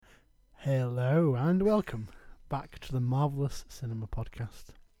Hello and welcome back to the Marvellous Cinema Podcast.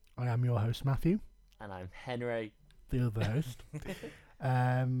 I am your host Matthew. And I'm Henry. The other host.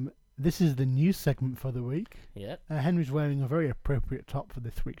 This is the news segment for the week. Yep. Henry's wearing a very appropriate top for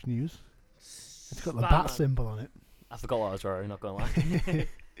this week's news. It's got the Batman. bat symbol on it. I forgot what I was wearing, not gonna lie.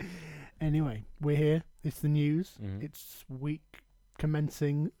 Anyway, we're here. It's the news. Mhm. It's week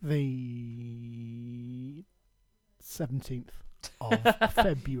commencing the 17th of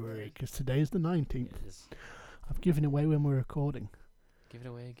February, because today is the 19th. It is. I've given away when we're recording. Give it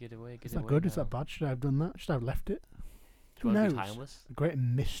away, give it away, give Is it that away. good? Is now. that bad? Should I have done that? Should I have left it? It's Who gonna knows? be timeless. A great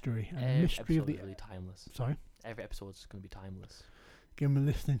mystery. A Every mystery of episode the... is really timeless. Sorry? Every episode's gonna be timeless. Again, we're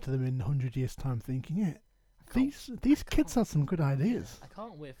listening to them in 100 years' time thinking, yeah, I can't- these kids had some good ideas. I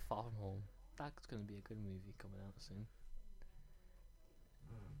can't wait for Far From Home. That's gonna be a good movie coming out soon.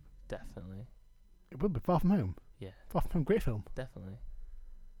 Definitely. It will be Far From Home. Yeah. Far From Home, great film. Definitely.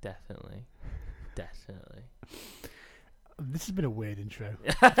 This has been a weird intro.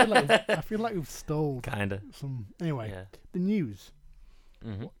 I feel like we've stalled Kinda. some... Anyway, Yeah. the news.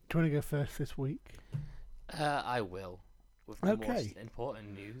 Mhm. Do you want to go first this week? I will. With the Okay. most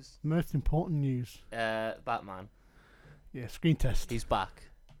important news. Most important news. Batman. Yeah, screen test. He's back.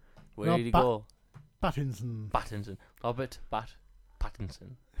 Where No, did he go? Pattinson. Pattinson. Robert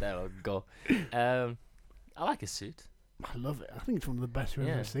Pattinson. There we go. I like his suit. I love it. I think it's one of the best we've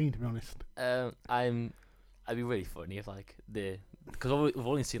Yeah. ever seen, to be honest. I'd be really funny if because we've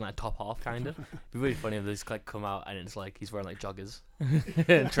only seen like top half kind of. It'd be really funny if this like come out and it's like he's wearing like joggers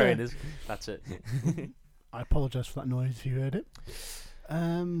and trainers. That's it. I apologise for that noise if you heard it.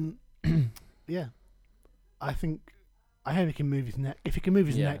 Yeah. I hope he can move his neck. If he can move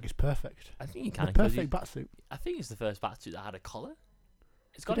his Yeah. neck, it's perfect. I think he The can. 'Cause perfect batsuit. I think it's the first Batsuit that had a collar.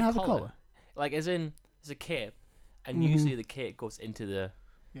 It's Did got it a have collar. a collar? Like as in there's a cape, and Mhm. usually the cape goes into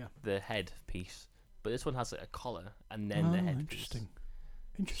Yeah. the head piece, but this one has like a collar and then the head interesting.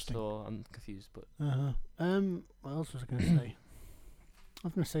 piece. Interesting. So I'm confused, but What else was I going to say? I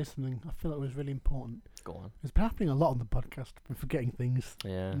was going to say something I feel like was really important. go on. It's been happening a lot on the podcast. I've been forgetting things.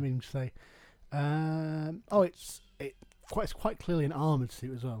 Yeah. I mean to say. It's quite clearly an armoured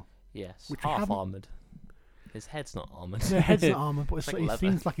suit as well. Yes. Which we Half haven't- armored. His head's not armored. The head's not armoured, but It's like it leather.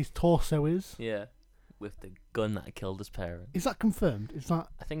 seems like his torso is. Yeah. With the gun that killed his parents. Is that confirmed? Is that...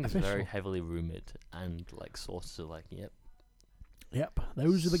 I think it's official? very heavily rumoured, and like sources are like, yep. Yep,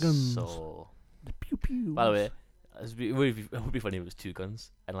 those are the guns. So, The pew-pews. by the way, it would be funny if it was two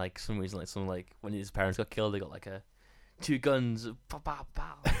guns, and like some reason, like some like when his parents got killed, they got like two guns, pow pow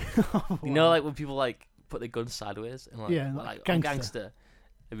pow. You know, like when people like put their guns sideways and like, Yeah, like like I'm gangster. gangster.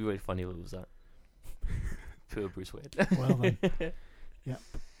 It'd be really funny if it was that. Poor Bruce Wayne. Well then. Yep.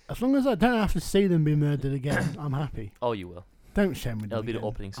 As long as I don't have to see them be murdered again, I'm happy. Oh, you will. Don't show me them It'll be the again.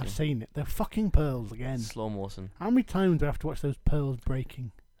 opening scene. I've seen it. They're fucking pearls again. Slow motion. How many times do I have to watch those pearls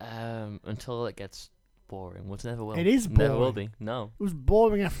breaking? Until it gets boring, which never will. It is Never will boring. be. No. It was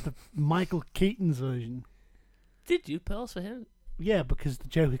boring after Michael Keaton's version. Did you pearls for him? Yeah, because the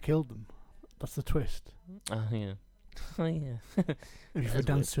Joker killed them. That's the twist. Oh yeah. Oh yeah. If you That is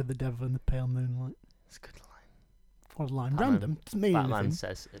dance with the devil in the pale moonlight. It's a good line. What a line. Batman- Random. Doesn't mean Batman anything.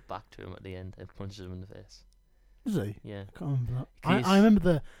 says it back to him at the end and punches him in the face. Is he? Yeah. I can't remember that. Can you I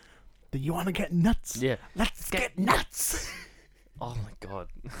remember the you want to get nuts? Yeah. Let's get nuts! Oh my god.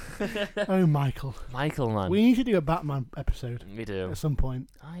 Oh, Michael. Michael, man. We need to do a Batman episode We do. at some point.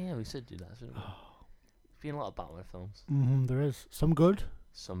 Oh yeah, we should do that, shouldn't we? There's been a lot of Batman films. There is. Some good.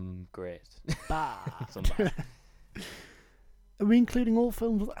 Some great. Bad. Some bad. Are we including all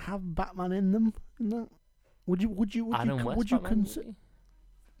films that have Batman in them? In that? Would you Adam West would you Batman consider movie?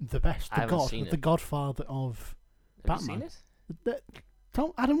 the best? I The haven't seen the it. Godfather of Have you Batman. seen it?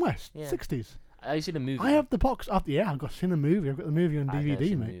 Adam West, Yeah. 60s. I've seen a movie. I have the box. Yeah, I've got seen a movie. I've got the movie on I've never DVD,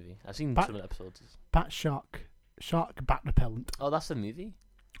 seen the mate. movie. I've seen Bat- some episodes. Bat Shark Bat Repellent. Oh, that's the movie?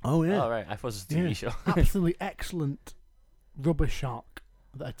 Oh yeah, Oh, right. I thought it was a TV Yeah. show. absolutely excellent rubber shark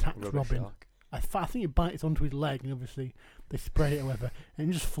that attacks Rubber Robin. Shark. I think it bites onto his leg, and obviously they spray it or whatever, and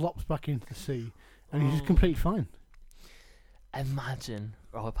it just flops back into the sea, and he's just Oh. completely fine. Imagine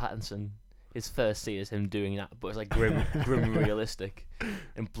Robert Pattinson. His first scene is him doing that, but it's like grim and realistic,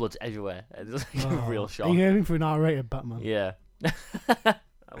 and blood's everywhere. And it's like a real Are shock. you hoping for an R-rated Batman? Yeah.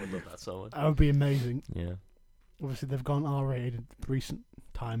 I would love that so much. That would be amazing. Yeah. Obviously, they've gone R-rated in recent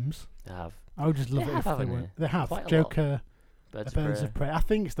times. They have. I would just love They it have, if they haven't weren't. they? They have. Quite a lot. Joker, Birds Birds of Prey. I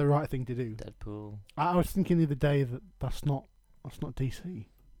think it's the right thing to do. Deadpool. I was thinking the other day that's not DC.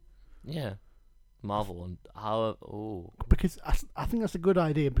 Yeah. Marvel and how? Oh, Because I think that's a good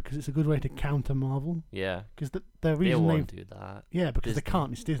idea because it's a good way to counter Marvel. yeah. Because the They reason won't do that. yeah, because Disney. they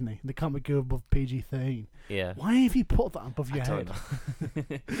can't. It's Disney. They can't go above PG-13. Yeah. Why have you put that above your I don't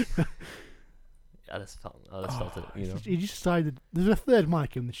head? know. I just felt it. You know. He just decided. There's a third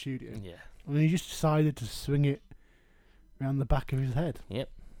mic in the studio, Yeah. and he just decided to swing it around the back of his head.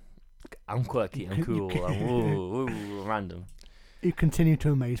 I'm quirky. I'm cool. I'm ooh, random. You continue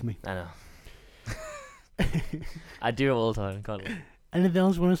to amaze me. I know. I do it all the time. Can't I? Anything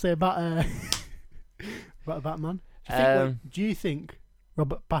else you want to say about about Batman? Do you think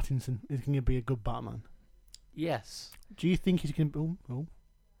Robert Pattinson is going to be a good Batman? Yes. Do you think he's going to? Oh,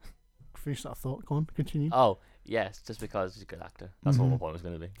 finish that thought. Go on, continue. Oh, yes. Just because he's a good actor. That's what my point was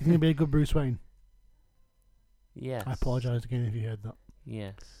going to be. He's going to be a good Bruce Wayne. Yes. I apologise again if you heard that.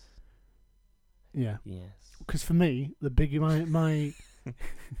 Yes. Yeah. Yes. Because for me, the big my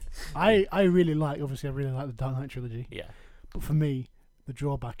I really like. Obviously, I really like the Dark Knight trilogy. Yeah. But for me, the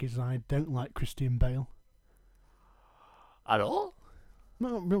drawback is I don't like Christian Bale. At all?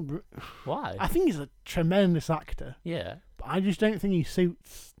 No, Why? I think he's a tremendous actor, Yeah. but I just don't think he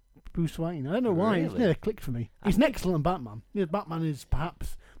suits Bruce Wayne. I don't know why. It's Really? never clicked for me. He's an excellent Batman. Yeah, Batman is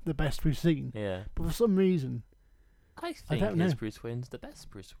perhaps the best we've seen, Yeah. but for some reason, I think don't his know. Bruce Wayne's the best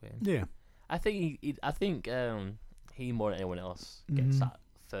Bruce Wayne. yeah. I think he more than anyone else gets Mhm. that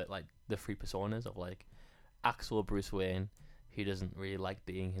for like the three personas of like actual Bruce Wayne, who doesn't really like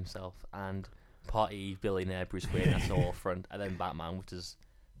being himself, and party billionaire Bruce Wayne that's all front, and then Batman, which is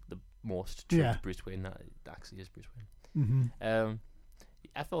the most true Yeah. Bruce Wayne that actually is Bruce Wayne. Mm-hmm.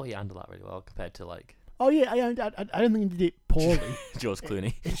 I thought he handled that really well compared to like Oh yeah, I don't think he did it poorly. George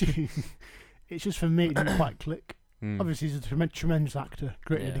Clooney. It's just for me, it didn't quite click. Mm. Obviously, he's a tremendous actor,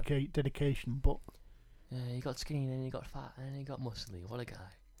 great Yeah. dedication, but Yeah, he got skinny, and then he got fat, and then he got muscly. What a guy!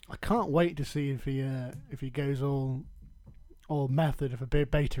 I can't wait to see if he goes all method of a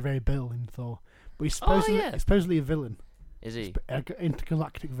Beta Ray Bill in Thor. But he's supposedly a villain, Is he?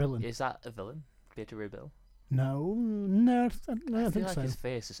 intergalactic villain. Is that a villain? Beta Ray Bill? No, I don't I feel think like so. his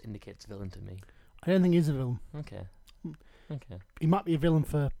face just indicates villain to me. I don't think he's a villain. Okay. Okay. He might be a villain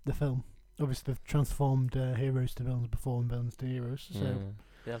for the film. Obviously, they've transformed heroes to villains before and villains to heroes. So Yeah,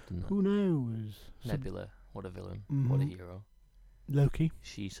 they have done that. who knows? Nebula, what a villain. What a Mhm. hero. Loki.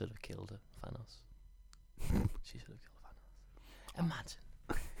 She should have killed Thanos. She should have killed Thanos. Imagine.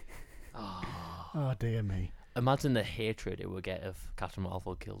 Oh. Oh dear me. Imagine the hatred it would get if Captain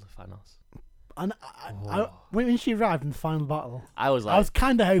Marvel killed Thanos. And when she arrived in the final battle, I was I was like,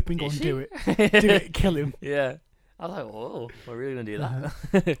 kind of hoping, go is on, she? do it, kill him. Yeah. I was like, whoa, we're really going to do Uh-huh.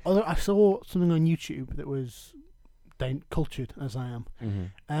 that? Although I saw something on YouTube that was cultured as I am.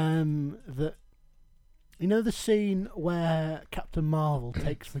 Mm-hmm. That you know the scene where Captain Marvel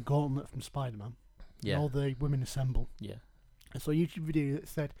takes the gauntlet from Spider-Man, Yeah. and all the women assemble. Yeah. I saw a YouTube video that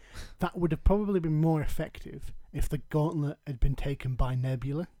said that would have probably been more effective if the gauntlet had been taken by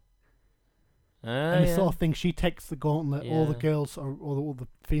Nebula. And the sort of thing, she takes the gauntlet, all the Yeah. girls or all the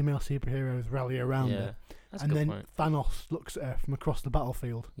female superheroes rally around her, That's and a good then point. Thanos looks at her from across the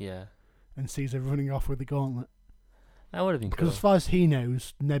battlefield Yeah. and sees her running off with the gauntlet. That would have been Because cool. as far as he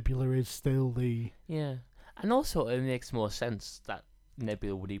knows, Nebula is still the... Yeah. And also, it makes more sense that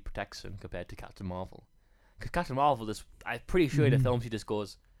Nebula would need protection compared to Captain Marvel. Because Captain Marvel, I'm pretty sure in the Mhm. film she just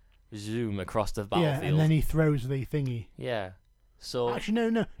goes zoom across the Yeah, battlefield. and then he throws the thingy. Yeah. So,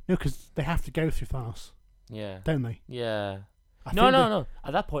 Actually, no, because they have to go through Thanos, yeah. don't they? Yeah. I No. think they-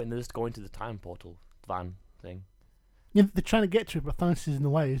 At that point, they're just going to the time portal van thing. Yeah, they're trying to get to it, but Thanos is in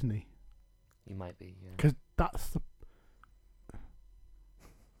the way, isn't he? He might be, yeah. Because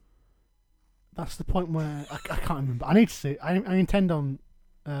that's the point where I can't remember. I need to see it. I intend on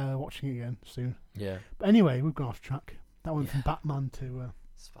watching it again soon. Yeah. But anyway, we've gone off track. That went from Batman to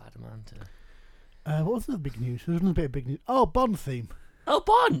Spider-Man to... what was the big news? There was a bit of big news. Oh, Bond theme. Oh,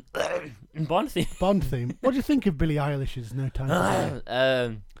 Bond! Bond theme. Bond theme. What do you think of Billie Eilish's No Time to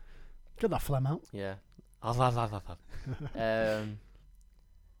Die? Get that phlegm out. Yeah. What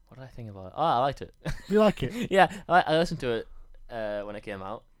did I think about it? Oh, I liked it. You like it? Yeah, I listened to it when it came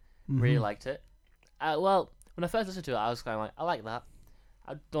out. Really Mhm. liked it. Well, when I first listened to it, I was kind of like, I like that.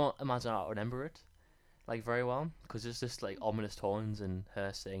 I don't imagine I'll remember it like very well because it's just like ominous tones and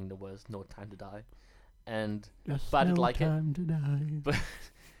her saying the words "No time to die," and Just but I did no like it. time to die.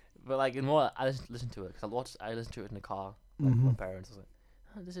 But like in more, I listened to it because I listened to it in the car like, with my parents. I was like,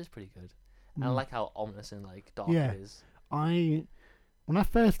 oh, this is pretty good. And I Mm. like how ominous and like dark Yeah. it is. When I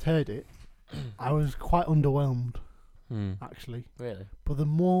first heard it, I was quite underwhelmed actually. Really? But the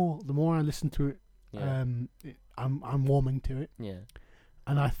more I listen to it, Yeah. I'm warming to it, Yeah.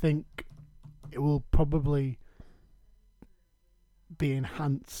 and I think it will probably be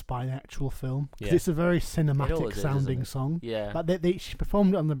enhanced by the actual film. Because it's a very cinematic sounding song. Yeah. Like she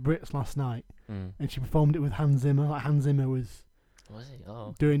performed it on the Brits last night, and she performed it with Hans Zimmer. Like Hans Zimmer was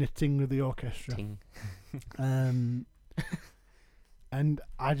doing a thing with the orchestra. And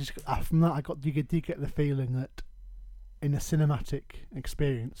I just from that you did get the feeling that in a cinematic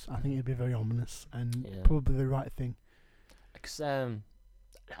experience, I think it'd be very ominous and probably the right thing. Because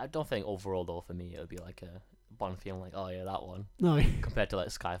I don't think overall though for me it would be like a Bond feeling like, oh yeah, that one. No. Compared to like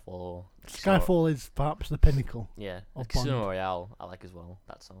Skyfall. Skyfall is perhaps the pinnacle. Yeah. Casino Royale I like as well.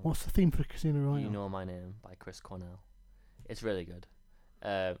 That song. What's the theme for Casino Royale? You Know My Name by Chris Cornell. It's really good.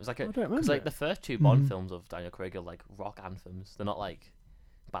 It's like the first two Bond films of Daniel Craig are like rock anthems. They're not like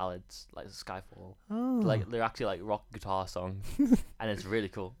ballads like Skyfall. Oh. Like they're actually like rock guitar songs, and it's really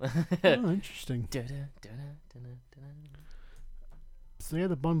cool. Interesting. So yeah,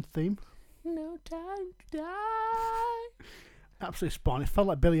 the Bond theme. No time to die. Absolutely spot on. It felt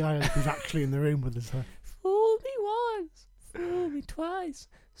like Billie Eilish was actually in the room with us. Fool me once, fool me twice.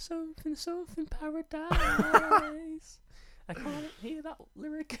 Something paradise. I can't hear that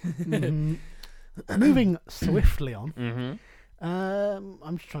lyric. Moving swiftly on.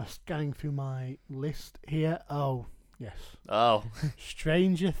 I'm just trying to scanning through my list here. Oh, yes. Oh.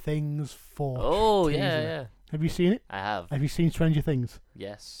 Stranger Things 4. Oh, teaser. yeah. Have you seen it? I have. Have you seen Stranger Things?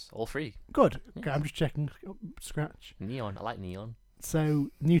 Yes, all three. Good. Yes. Okay, I'm just checking. Scratch. Neon. I like Neon.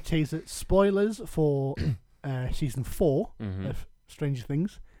 So, new teaser. Spoilers for season 4 of Stranger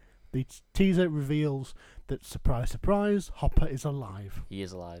Things. The teaser reveals that, surprise, surprise, Hopper is alive. He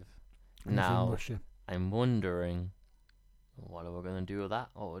is alive. And now, he's in Russia. I'm wondering, what are we going to do with that?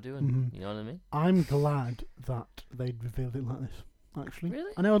 What we're doing? You know what I mean? I'm glad that they'd revealed it like this, actually.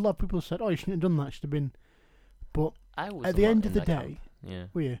 Really? I know a lot of people said, oh, you shouldn't have done that. It should have been... But at the end of the day... Yeah.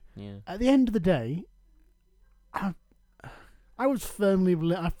 Were you? Yeah. At the end of the day, I was firmly...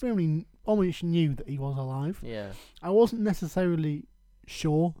 I firmly almost knew that he was alive. Yeah. I wasn't necessarily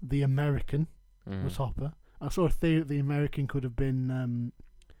sure the American was Hopper. I saw a theory that the American could have been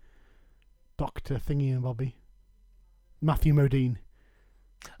Dr. Thingy and Bobby. Matthew Modine.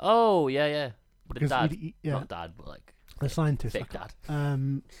 Oh, yeah. But Because dad. Yeah. Not dad, but like... The scientist. Fake dad.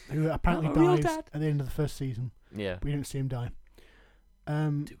 Who apparently dies at the end of the first season. Yeah. We don't see him die.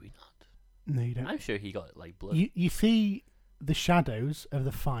 Do we not? No, you don't. I'm sure he got like blood. You see the shadows of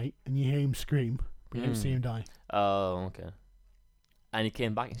the fight and you hear him scream, but you don't see him die. Oh, okay. And he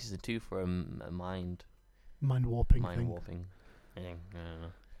came back in season 2 for a mind warping thing. I don't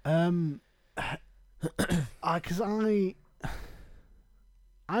know. Because I'm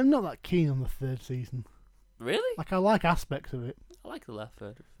not that keen on the third season. Really? Like, I like aspects of it. I like the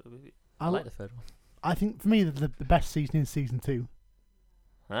third. I like the third one. I think for me the best season is season 2.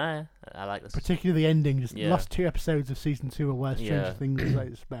 I like this. Particularly the ending. Just the last 2 episodes of season 2 are where Stranger Things is at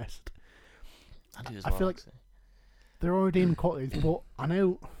its best. I feel like there are redeeming qualities, but I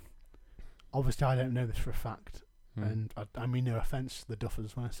know. Obviously, I don't know this for a fact, and I mean no offense to the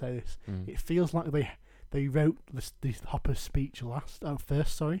Duffers when I say this. It feels like they wrote this Hopper's speech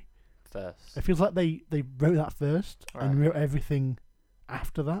first. Sorry. First. It feels like they wrote that first and wrote everything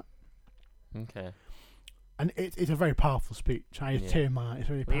after that. Okay. And it's a very powerful speech. I had a tear in my eye. It's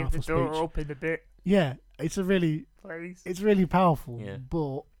a really powerful speech. Leave the door open a bit. Yeah, it's really powerful,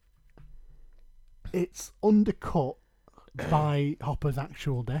 but it's undercut by Hopper's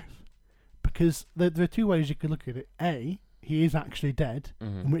actual death, because there are 2 ways you could look at it. A, he is actually dead,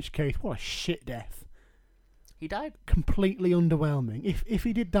 in which case, what a shit death. He died. Completely underwhelming. If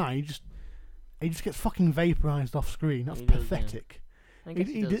he did die, he just gets fucking vaporized off screen. That's pathetic.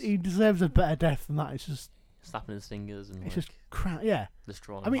 He deserves a better death than that. It's just snapping his fingers and it's just crap. Yeah.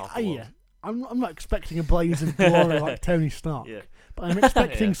 Destroying. I mean, I'm not expecting a blaze of glory like Tony Stark, but I'm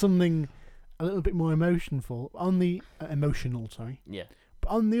expecting something a little bit more emotional. Sorry. Yeah. But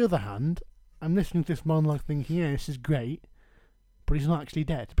on the other hand, I'm listening to this monologue thinking, yeah, this is great, but he's not actually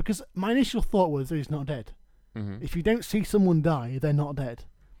dead. Because my initial thought was that he's not dead. If you don't see someone die, they're not dead.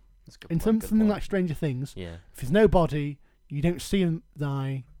 In something like Stranger Things, if there's no body, you don't see them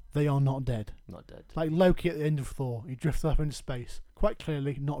die, they are not dead. Not dead. Like Loki at the end of Thor, he drifts up into space. Quite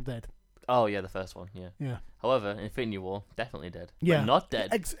clearly, not dead. Oh yeah, the first one, Yeah. However, Infinity War, definitely dead. Yeah. But not dead.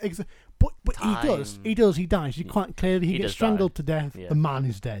 But he dies. You quite clearly, he gets strangled to death. Yeah. The man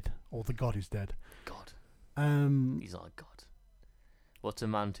is dead, or the god is dead. God. He's not a god. What's a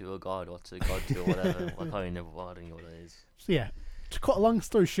man to a god? What's a god to a whatever? I can't even know what it is. So yeah, to cut a long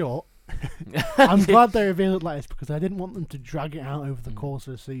story short, I'm glad they revealed it like this, because I didn't want them to drag it out over the course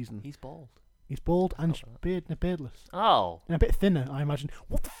of the season. He's bald. He's bald and beardless. Oh. And a bit thinner, I imagine.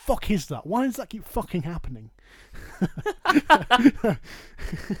 What the fuck is that? Why does that keep fucking happening?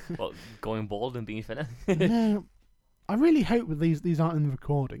 What, going bald and being thinner? No. I really hope that these aren't in the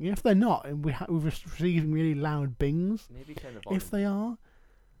recording. If they're not, and we're receiving really loud bings, Maybe turn the volume. if they are,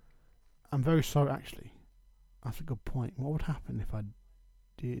 I'm very sorry, actually. That's a good point. What would happen if I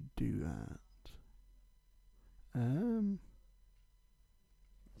did do that?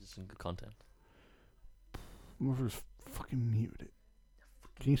 This is some good content. I've just fucking muted it.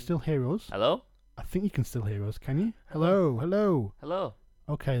 Can you still hear us? Hello? I think you can still hear us, can you? Hello. Hello?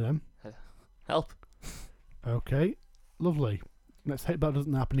 Okay then. Help. Okay. Lovely. Let's hope that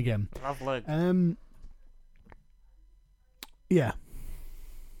doesn't happen again. Lovely. Yeah.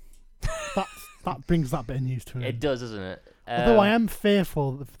 That brings that bit of news to an end. It does, doesn't it? Although I am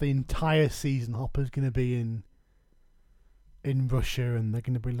fearful that for the entire season, Hopper's going to be in Russia, and they're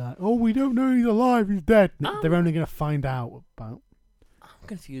going to be like, "Oh, we don't know he's alive. He's dead." They're only going to find out about. I'm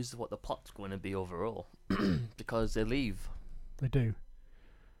confused what the plot's going to be overall, because they leave They do.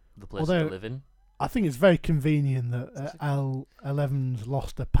 the place they live in. I think it's very convenient that L11's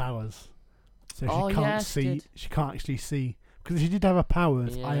lost her powers, so she can't see. She can't actually see, because if she did have her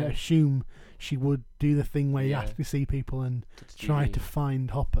powers, I assume she would do the thing where you actually see people and try to find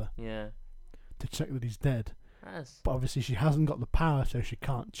Hopper. Yeah. To check that he's dead. Yes. But obviously she hasn't got the power, so she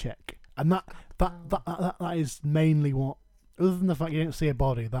can't check. And that is mainly what, other than the fact you don't see a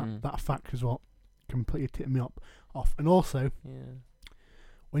body, that fact is what completely tipped me off. And also,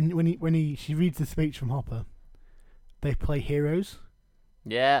 when she reads the speech from Hopper, they play Heroes.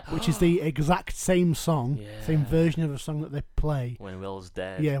 Yeah. Which is the exact same song, same version of a song that they play when Will's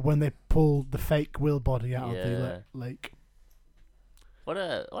dead. Yeah, when they pull the fake Will body out of the lake. What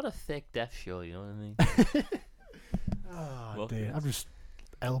a fake death show, you know what I mean? Oh dear, I've just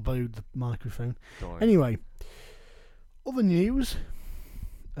elbowed the microphone. Anyway, other news.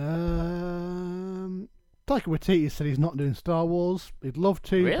 Taika Waititi said he's not doing Star Wars. He'd love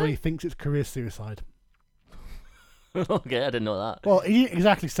to, but he thinks it's career suicide. Okay, I didn't know that. Well, he didn't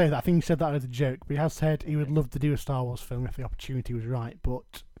exactly say that. I think he said that as a joke, but he has said he would love to do a Star Wars film if the opportunity was right,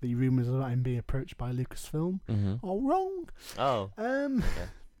 but the rumours about him being approached by Lucasfilm are wrong. Oh. Okay.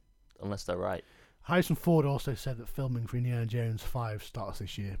 Unless they're right. Harrison Ford also said that filming for Indiana Jones 5 starts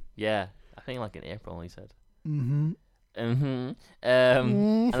this year. Yeah, I think like in April he said. And I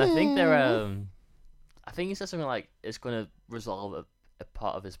think they're I think he said something like it's going to resolve a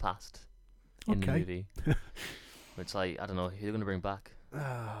part of his past in the movie. It's like, I don't know, who are they going to bring back?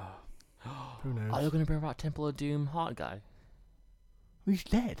 Who knows? Are they going to bring back Temple of Doom Heart guy? He's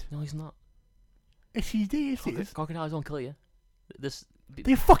dead. No, he's not. Yes, he is. Crocodiles won't kill you.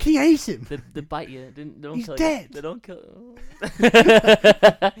 They fucking hate him. They bite you. They don't He's kill dead. You. They don't kill.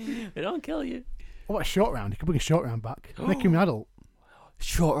 They don't kill you. What about Short Round? He could bring a Short Round back. Make him an adult.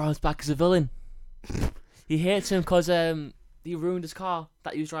 Short Round's back as a villain. He hates him because he ruined his car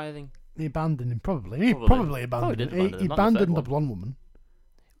that he was driving. He abandoned him, probably. He probably abandoned him. He abandoned the blonde woman.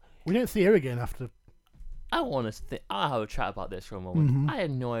 We don't see her again after. I want to think. I'll have a chat about this for a moment. I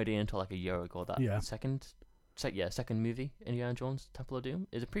had no idea until like a year ago that second movie, Indiana Jones Temple of Doom,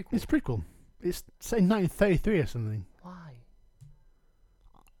 is a prequel. It's a prequel. It's set in 1933 or something. Why?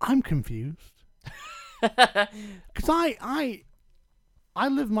 I'm confused. Because I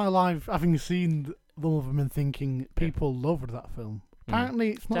live my life having seen all of them and thinking people loved that film. Apparently,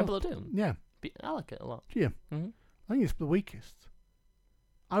 it's not. Temple of Doom? Yeah. I like it a lot. Yeah. I think it's the weakest.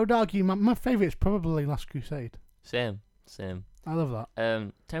 I would argue my favourite is probably Last Crusade. Same. I love that.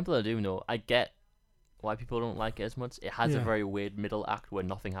 Temple of Doom, though, I get why people don't like it as much. It has a very weird middle act where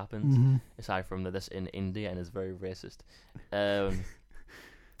nothing happens, aside from this in India, and it's very racist.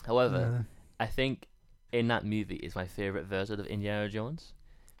 However, I think in that movie is my favourite version of Indiana Jones,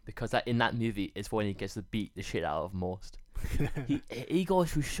 because in that movie is when he gets to beat the shit out of most. he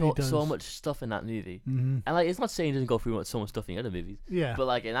goes through so much stuff in that movie, and like it's not saying he doesn't go through so much stuff in other movies. Yeah, but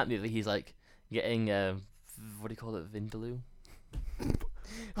like in that movie, he's like getting what do you call it, Vindaloo?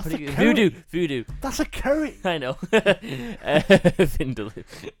 Voodoo. That's a curry. I know. Vindaloo.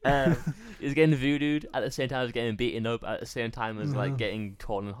 He's getting voodooed at the same time as getting beaten up at the same time as like getting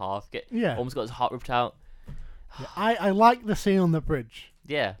torn in half. Almost got his heart ripped out. Yeah, I like the scene on the bridge.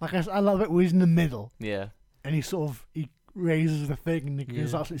 Yeah, like I love it where he's in the middle. Yeah, and he raises the thing and he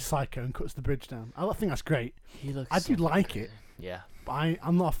goes absolutely psycho and cuts the bridge down. I think that's great. I do like it. Yeah, but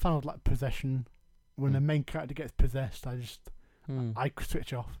I'm not a fan of like possession. When the main character gets possessed, I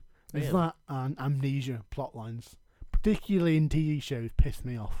switch off. There's that and amnesia plot lines, particularly in TV shows, piss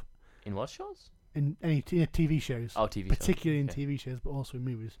me off. In what shows? in any TV shows. Oh, TV particularly shows. in TV shows, but also in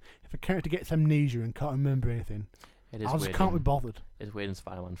movies. If a character gets amnesia and can't remember anything, It is I just weird can't be in- bothered. It's weird in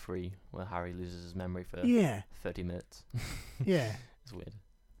Spider-Man 3 where Harry loses his memory for Yeah, 30 minutes. yeah. It's weird.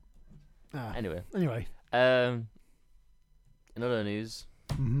 Anyway, In other news,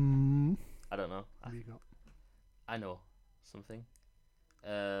 mm-hmm. I don't know. What have you got? I know something.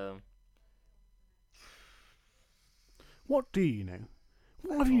 What do you know?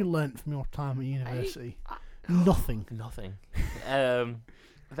 What have you learnt from your time at university? Nothing. Nothing.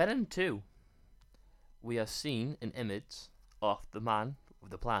 Venom 2. We have seen an image of the man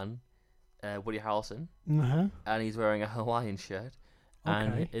with the plan, Woody Harrelson, Uh-huh. and he's wearing a Hawaiian shirt,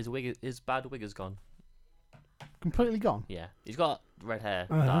 and Okay. his bad wig is gone. Completely gone. Yeah, he's got red hair,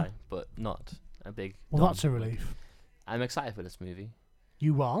 Uh-huh. dye, but not a big. Well, dome that's a wig. relief. I'm excited for this movie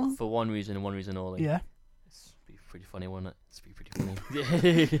You are? for one reason and one reason only. Yeah. It's be pretty funny, won't it? It's be pretty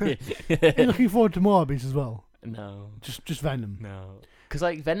funny. You're looking forward to more of these as well. No. Just Venom. No. Because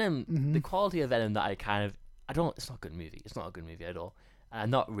like Venom, Mhm. the quality of Venom that I don't. It's not a good movie. It's not a good movie at all. And I'm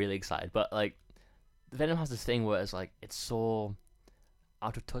not really excited, but like Venom has this thing where it's so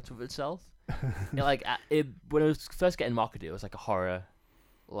out of touch with itself. When it was first getting marketed, it was like a horror,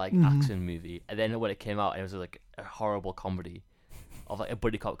 action movie, and then when it came out, it was like a horrible comedy, of like a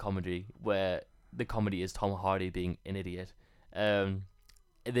buddy cop comedy where the comedy is Tom Hardy being an idiot.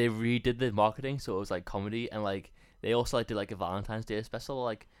 They redid the marketing so it was like comedy, and like they also did like a Valentine's Day special,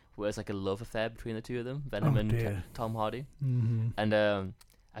 like where it's like a love affair between the two of them, Venom and Tom Hardy. Mm-hmm. And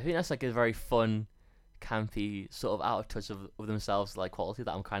I think that's like a very fun, campy, sort of out of touch of themselves like quality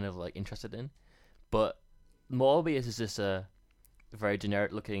that I'm kind of like interested in. But Morbius is just a very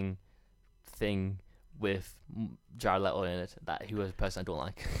generic looking thing with Jared Leto in it that he was a person I don't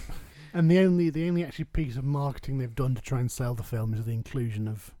like. And the only actually piece of marketing they've done to try and sell the film is the inclusion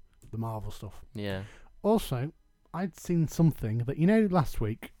of the Marvel stuff. Yeah. Also, I'd seen something that, last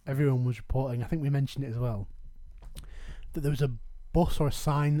week everyone was reporting, I think we mentioned it as well, that there was a bus or a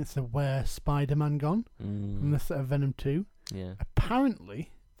sign that said "Where's Spider-Man gone?" from the set of Venom 2. Yeah.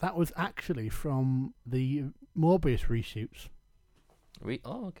 Apparently, that was actually from the Morbius reshoots.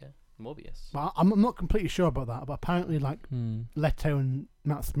 Oh, okay. Morbius. But I'm not completely sure about that, but apparently, Leto and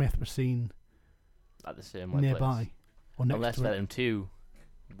Matt Smith were seen At the same nearby. place. Or next Unless to it. Venom 2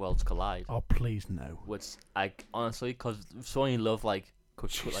 worlds collide. Oh, please no. Which I honestly, because Sony love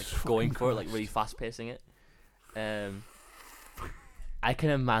Jesus going fucking for it, like Christ. really fast pacing it. I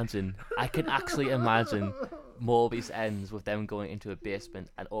can actually imagine Morbius ends with them going into a basement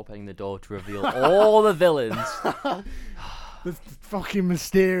and opening the door to reveal all the villains. The fucking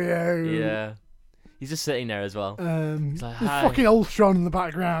Mysterio. Yeah, he's just sitting there as well. He's like, there's "Hi." fucking Ultron in the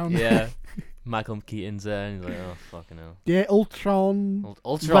background. Yeah, Michael Keaton's there, and he's like, oh fucking hell. Yeah, Ultron.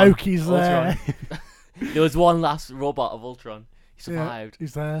 Ultron. Loki's there. There was one last robot of Ultron. He survived. Yeah,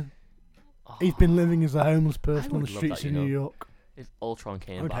 he's there. Oh, He's been living as a homeless person on the would love streets that, in you New know. York. if Ultron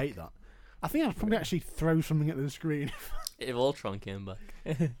came I would back. hate that. I think I'd probably actually throw something at the screen. If Ultron came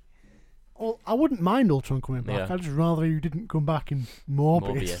back. Well, I wouldn't mind Ultron coming back. Yeah. I'd just rather he didn't come back in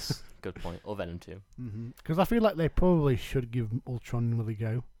Morbius. Good point. Or Venom 2. Because I feel like they probably should give Ultron another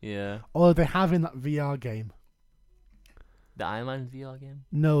go. Yeah. Or they have in that VR game. The Iron Man VR game?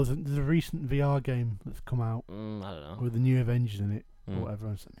 No, there's a recent VR game that's come out I don't know. with the new Avengers in it. Mm. Or whatever.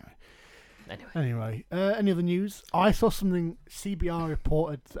 Anyway. Anyway, any other news? I saw something. CBR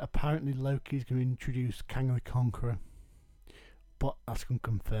reported that apparently Loki's going to introduce Kang the Conqueror, but that's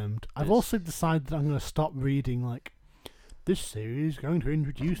unconfirmed. I've Yes. also decided that I'm going to stop reading this series is going to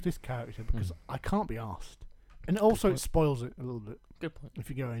introduce this character because I can't be asked, and also point. it spoils it a little bit Good point. if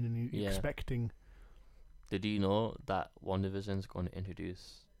you go in and you're Yeah. expecting. Did you know that WandaVision's going to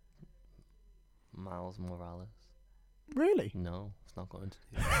introduce Miles Morales? Really, No, it's not going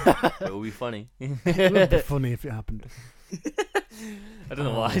to. It will be funny. it would be funny if it happened. I don't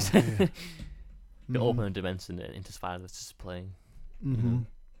know why. Yeah. The open dimension into Spider-Verse just playing. Mm-hmm.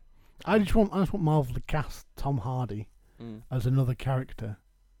 I just want Marvel to cast Tom Hardy as another character.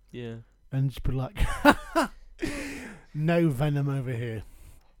 Yeah. And just be like, no Venom over here.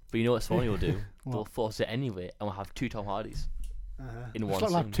 But you know what Sony will do? What? They'll force it anyway, and we'll have two Tom Hardys in It's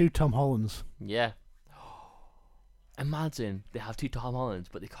one like scene. two Tom Hollands. Yeah. Imagine they have two Tom Hollands,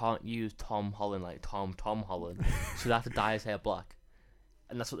 but they can't use Tom Holland like Tom Holland, so they have to dye his hair black.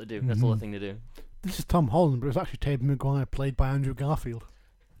 And that's what they do. That's all the thing they do. This is Tom Holland, but it's actually Tobey Maguire, played by Andrew Garfield.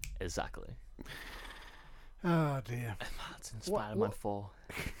 Exactly. Oh dear. Imagine Spider-Man 4.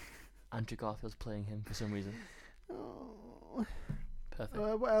 Andrew Garfield's playing him for some reason. Oh. Perfect.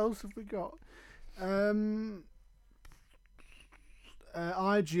 What else have we got?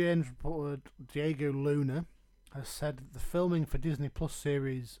 IGN's reported Diego Luna has said that the filming for Disney Plus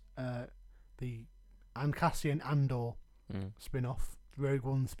series, the Cassian Andor spin-off, Rogue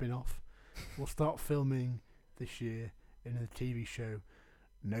One spin-off, will start filming this year in a TV show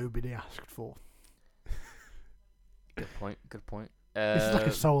nobody asked for. Good point. This is like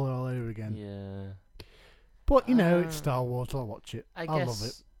a Solo all over again. Yeah. But, it's Star Wars, I'll watch it. I love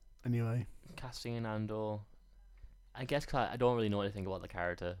it. Anyway. Cassian Andor. I guess 'cause I don't really know anything about the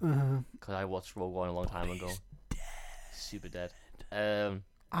character. Because I watched Rogue One a long time ago. Super dead.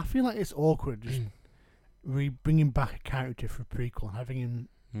 I feel like it's awkward just bringing back a character for a prequel and having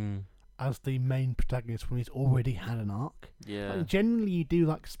him as the main protagonist when he's already had an arc. Yeah. Like, generally, you do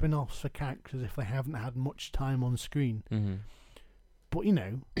like spin-offs for characters if they haven't had much time on screen. But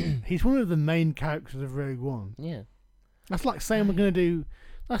he's one of the main characters of Rogue One. Yeah. That's like saying we're going to do.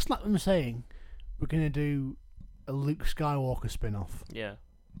 That's like them saying we're going to do a Luke Skywalker spin-off. Yeah.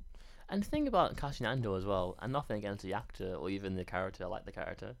 And the thing about Cassian Andor as well, and nothing against the actor or even the character, I like the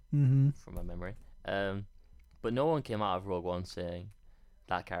character from my memory. But no one came out of Rogue One saying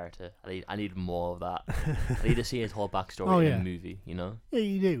that character. I need more of that. I need to see his whole backstory in a movie. Yeah,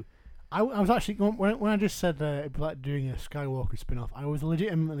 you do. I was actually when I just said it'd be like doing a Skywalker spin-off. I was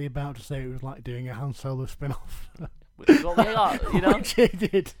legitimately about to say it was like doing a Han Solo spin-off. Which is what we got, Which it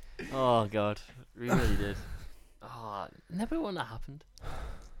did. Oh god, we really did. Oh, never when that happened.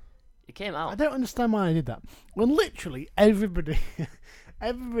 It came out. I don't understand why I did that. When literally everybody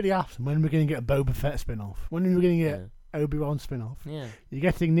asked them when we're going to get a Boba Fett spin-off, when we're going to get Obi-Wan spin-off. Yeah. You're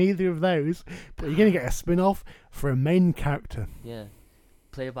getting neither of those, but you're going to get a spin-off for a main character. Yeah.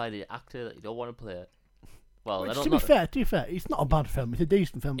 Played by the actor that you don't want to play it. Well, to be fair, it's not a bad film. It's a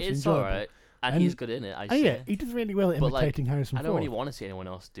decent film. It's alright. And he's good in it, I say. Yeah, he does really well at imitating Harrison Ford. I don't really want to see anyone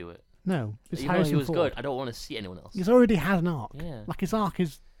else do it. No, it's Even Harrison though he was Ford. good, I don't want to see anyone else. He's already had an arc. Yeah. Like his arc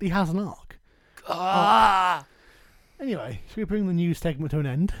he has an arc. Ah! Anyway, should we bring the news segment to an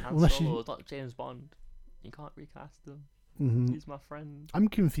end? Han Solo's like James Bond. You can't recast him. He's my friend. I'm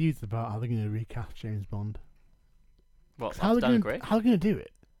confused about how they're going to recast James Bond. What, after Daniel Craig? How are they going to do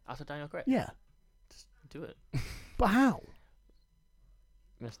it? After Daniel Craig? Yeah. Just do it. But how?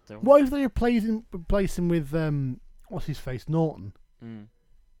 What if they replace him with, what's his face, Norton?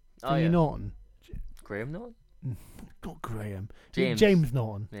 Oh, yeah. Norton. Graham Norton? Not Graham. James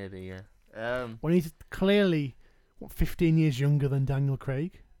Norton. Maybe, yeah. When he's clearly, 15 years younger than Daniel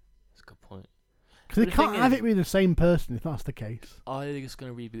Craig? That's a good point. Because they can't have it be the same person if that's the case. Oh, they're just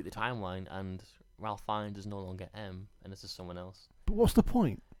going to reboot the timeline and Ralph Fiennes is no longer M and this is someone else. But what's the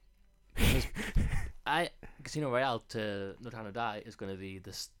point? Casino Royale to No Time to Die is going to be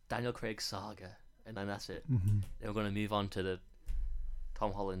this Daniel Craig saga, and then that's it. Then we're going to move on to the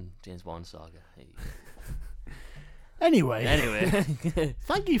Tom Holland James Bond saga. Hey. Anyway,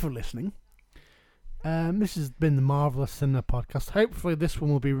 thank you for listening. This has been the Marvelous Cinema Podcast. Hopefully, this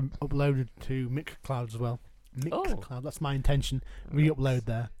one will be uploaded to Mixcloud as well. Mixcloud, that's my intention. Re-upload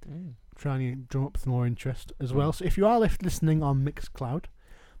there. Trying to drum up some more interest as well. So if you are listening on Mixcloud,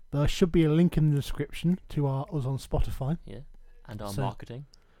 there should be a link in the description to us on Spotify. Yeah, and our marketing.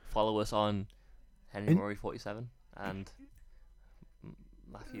 Follow us on Henry Murray 47 and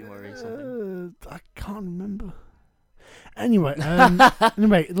Matthew Murray something. I can't remember. Anyway,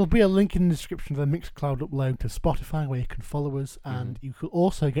 there'll be a link in the description to the Mixcloud upload to Spotify where you can follow us, and you could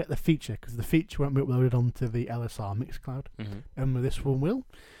also get the feature because the feature won't be uploaded onto the LSR Mixcloud, and this one will.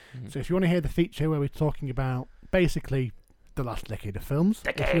 So if you want to hear the feature where we're talking about basically the last decade of films,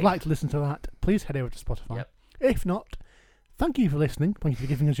 if you'd like to listen to that, please head over to Spotify. Yep. If not, thank you for listening. Thank you for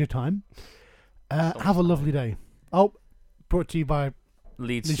giving us your time. Have a lovely day. Oh, brought to you by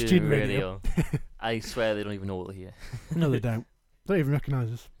Leeds Student Radio. I swear they don't even know what we're here. No, they don't. They don't even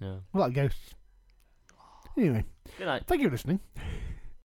recognise us. No. We're like ghosts. Anyway. Good night. Thank you for listening.